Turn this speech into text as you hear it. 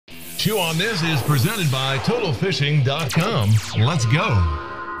Chew on This is presented by TotalFishing.com. Let's go.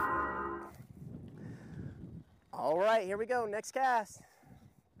 All right, here we go. Next cast.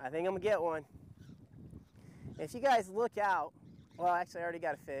 I think I'm going to get one. If you guys look out, well, actually, I already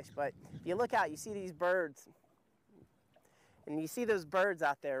got a fish, but if you look out, you see these birds. And you see those birds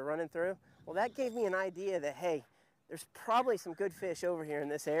out there running through. Well, that gave me an idea that, hey, there's probably some good fish over here in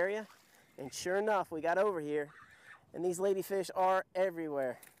this area. And sure enough, we got over here. And these ladyfish are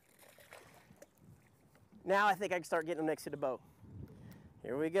everywhere. Now I think I can start getting them next to the boat.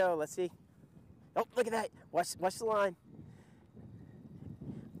 Here we go. Let's see. Oh, look at that. Watch the line.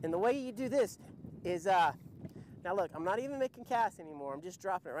 And the way you do this is, now look, I'm not even making casts anymore. I'm just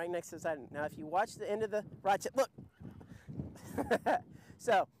dropping it right next to the side. Now if you watch the end of the rod tip, look.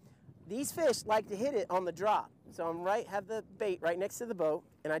 So these fish like to hit it on the drop. So have the bait right next to the boat,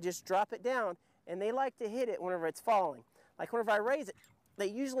 and I just drop it down, and they like to hit it whenever it's falling. Like whenever I raise it, they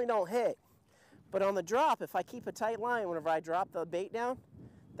usually don't hit. But on the drop, if I keep a tight line whenever I drop the bait down,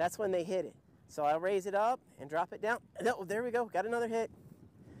 that's when they hit it. So I raise it up and drop it down. Oh, there we go. Got another hit.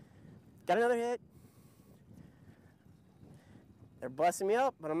 Got another hit. They're busting me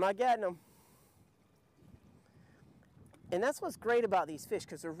up, but I'm not getting them. And that's what's great about these fish,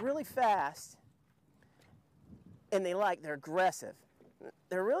 because they're really fast and they're aggressive.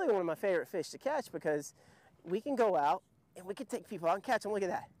 They're really one of my favorite fish to catch because we can go out and we can take people out and catch them. Look at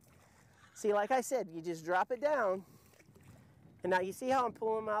that. See, like I said, you just drop it down, and now you see how I'm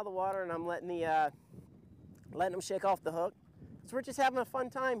pulling them out of the water and I'm letting them shake off the hook? So we're just having a fun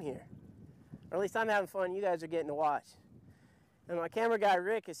time here. Or at least I'm having fun. You guys are getting to watch. And my camera guy,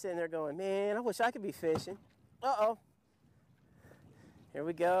 Rick, is sitting there going, man, I wish I could be fishing. Uh-oh. Here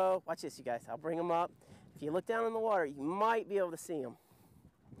we go. Watch this, you guys. I'll bring them up. If you look down in the water, you might be able to see them.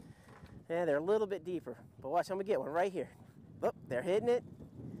 Yeah, they're a little bit deeper. But watch, I'm going to get one right here. Look, they're hitting it.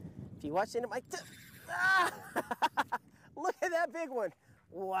 If you watch it, it might... Ah! Look at that big one.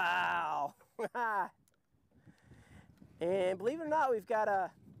 Wow. And believe it or not, we've got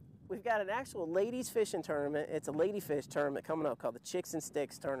an actual ladies fishing tournament. It's a ladyfish tournament coming up called the Chicks and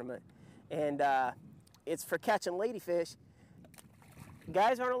Sticks tournament. And it's for catching ladyfish.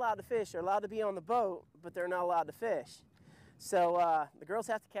 Guys aren't allowed to fish. They're allowed to be on the boat, but they're not allowed to fish. So the girls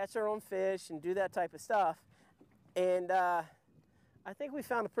have to catch their own fish and do that type of stuff. And I think we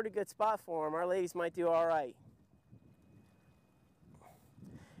found a pretty good spot for them. Our ladies might do all right.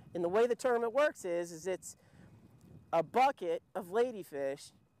 And the way the tournament works is it's a bucket of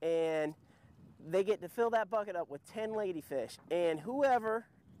ladyfish, and they get to fill that bucket up with 10 ladyfish. And whoever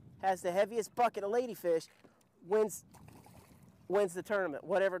has the heaviest bucket of ladyfish wins the tournament.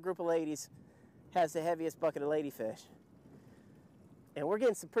 Whatever group of ladies has the heaviest bucket of ladyfish. And we're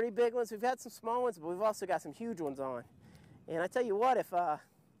getting some pretty big ones. We've had some small ones, but we've also got some huge ones on. And I tell you what, if all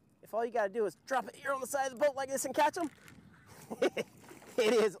you got to do is drop it here on the side of the boat like this and catch them,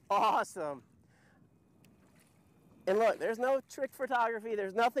 it is awesome. And look, there's no trick photography.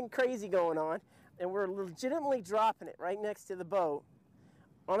 There's nothing crazy going on. And we're legitimately dropping it right next to the boat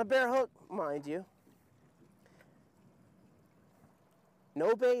on a bare hook, mind you.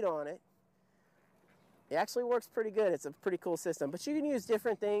 No bait on it. It actually works pretty good. It's a pretty cool system. But you can use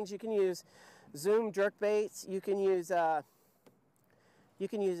different things. You can use Zoom jerk baits. You can use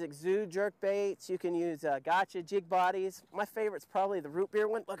Exude jerk baits. You can use Gotcha jig bodies. My favorite's probably the root beer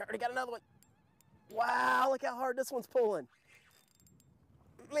one. Look, I already got another one. Wow, look how hard this one's pulling.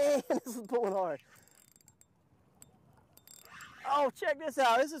 Man, this is pulling hard. Oh, check this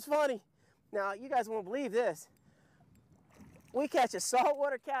out. This is funny. Now, you guys won't believe this. We catch a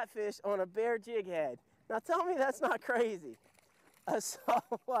saltwater catfish on a bare jig head. Now, tell me that's not crazy. A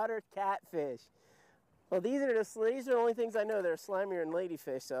saltwater catfish. Well, these are the only things I know that are slimier than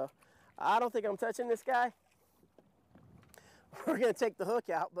ladyfish, so I don't think I'm touching this guy. We're going to take the hook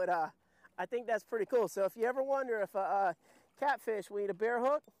out, but I think that's pretty cool. So if you ever wonder if a catfish will eat a bare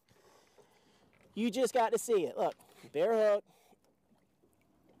hook, you just got to see it. Look, bare hook.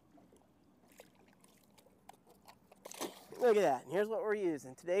 Look at that. And here's what we're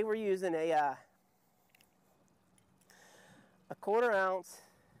using. Today we're using a 1/4 ounce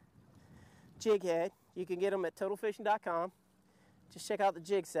jig head. You can get them at TotalFishing.com. Just check out the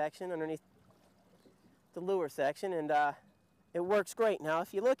jig section underneath the lure section, and it works great. Now,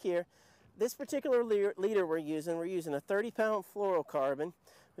 if you look here, this particular leader we're using a 30-pound fluorocarbon.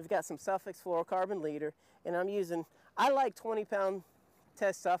 We've got some Suffix fluorocarbon leader, and I like 20-pound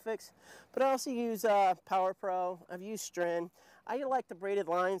test Suffix, but I also use Power Pro. I've used Stren. I like the braided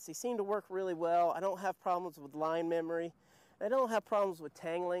lines. They seem to work really well. I don't have problems with line memory. I don't have problems with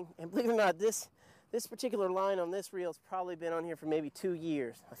tangling. And believe it or not, this This particular line on this reel's probably been on here for maybe 2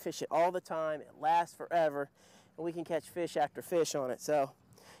 years. I fish it all the time. It lasts forever, and we can catch fish after fish on it. So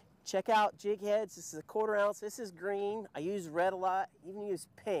check out jig heads. This is a 1/4 ounce. This is green. I use red a lot, even use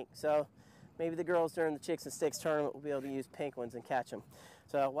pink. So maybe the girls during the Chicks and Sticks tournament will be able to use pink ones and catch them.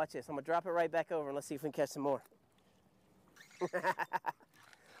 So watch this. I'm going to drop it right back over and let's see if we can catch some more.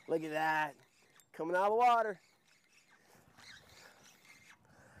 Look at that. Coming out of the water.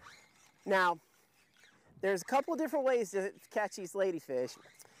 Now, there's a couple of different ways to catch these ladyfish.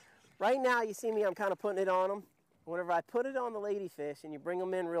 Right now, you see me, I'm kind of putting it on them. Whenever I put it on the ladyfish and you bring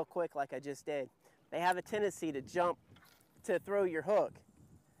them in real quick like I just did, they have a tendency to jump to throw your hook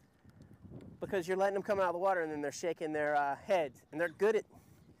because you're letting them come out of the water and then they're shaking their heads. And they're good at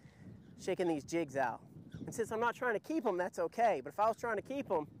shaking these jigs out. And since I'm not trying to keep them, that's okay. But if I was trying to keep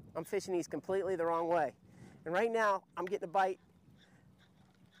them, I'm fishing these completely the wrong way. And right now, I'm getting a bite.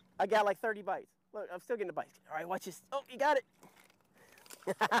 I got like 30 bites. Look, I'm still getting a bite. All right, watch this. Oh, you got it.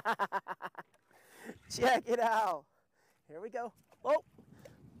 Check it out. Here we go. Oh,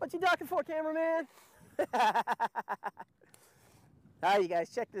 what you ducking for, cameraman? All right, you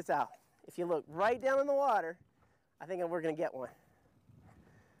guys, check this out. If you look right down in the water, I think we're going to get one.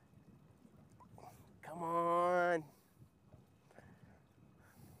 Come on.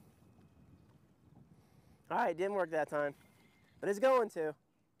 All right, didn't work that time, but it's going to.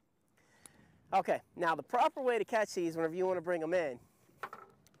 Okay, now the proper way to catch these whenever you want to bring them in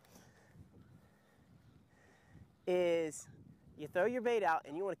is you throw your bait out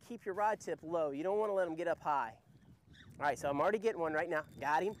and you want to keep your rod tip low. You don't want to let them get up high. All right, so I'm already getting one right now.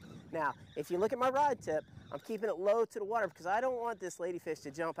 Got him. Now, if you look at my rod tip, I'm keeping it low to the water because I don't want this ladyfish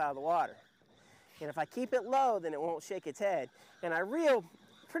to jump out of the water. And if I keep it low, then it won't shake its head. And I reel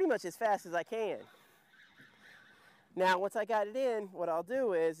pretty much as fast as I can. Now, once I got it in, what I'll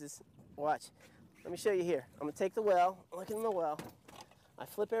do is watch. Let me show you here. I'm going to take the well, look in the well. I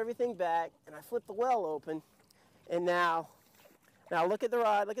flip everything back, and I flip the well open. And now look at the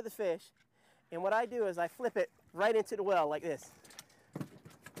rod, look at the fish. And what I do is I flip it right into the well like this.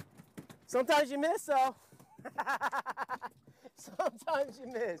 Sometimes you miss, though. Sometimes you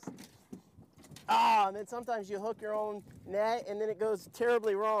miss. And then sometimes you hook your own net, and then it goes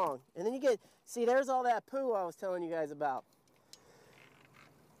terribly wrong. And then you get, see, there's all that poo I was telling you guys about.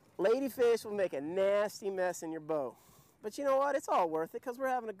 Ladyfish will make a nasty mess in your boat. But you know what? It's all worth it because we're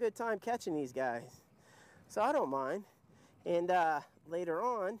having a good time catching these guys. So I don't mind. And later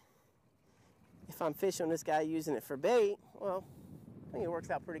on, if I'm fishing this guy using it for bait, well, I think it works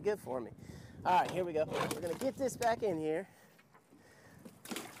out pretty good for me. All right, here we go. We're going to get this back in here.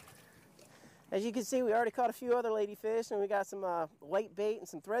 As you can see, we already caught a few other ladyfish, and we got some white bait and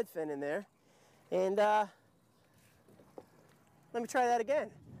some threadfin in there. And let me try that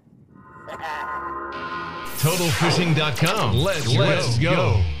again. TotalFishing.com. Let's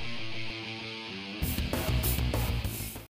go.